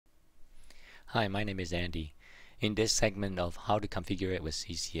Hi, my name is Andy. In this segment of how to configure it with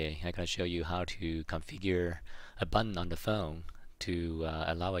CCA, I'm going to show you how to configure a button on the phone to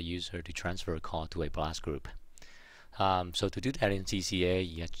allow a user to transfer a call to a blast group. So to do that in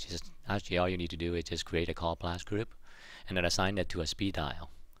CCA, actually all you need to do is just create a call blast group and then assign it to a speed dial.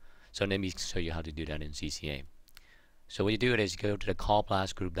 So let me show you how to do that in CCA. So what you do is you go to the call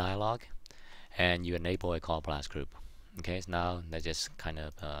blast group dialog and you enable a call blast group. Okay, so now let's just kind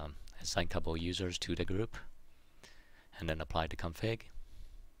of assign a couple users to the group and then apply the config.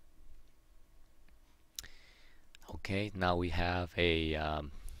 Okay, now we have a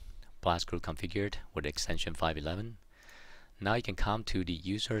blast group configured with extension 511. Now you can come to the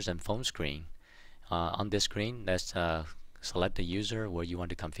users and phone screen. On this screen, let's select the user where you want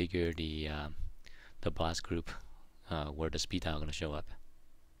to configure the blast group where the speed dial is going to show up.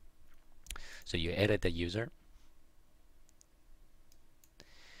 So you edit the user.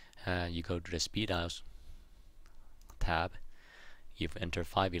 You go to the speed dials tab. You've entered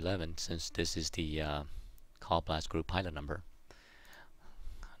 511 since this is the call blast group pilot number.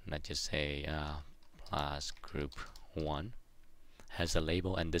 Let's just say blast group 1 has a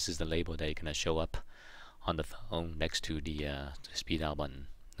label, and this is the label that is going to show up on the phone next to the speed dial button.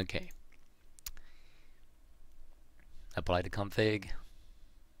 Okay. Apply the config.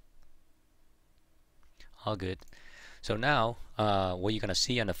 All good. So now what you're going to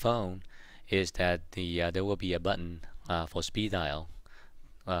see on the phone is that there will be a button for speed dial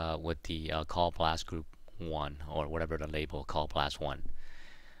with the call blast group 1 or whatever the label call blast 1.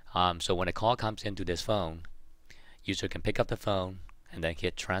 So when a call comes into this phone, user can pick up the phone and then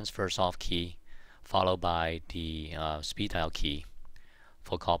hit transfer soft key followed by the speed dial key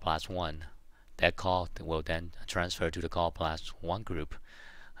for call blast 1. That call will then transfer to the call blast 1 group,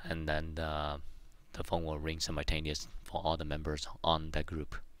 and then the phone will ring simultaneous for all the members on that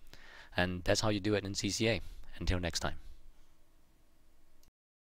group. And that's how you do it in CCA. Until next time.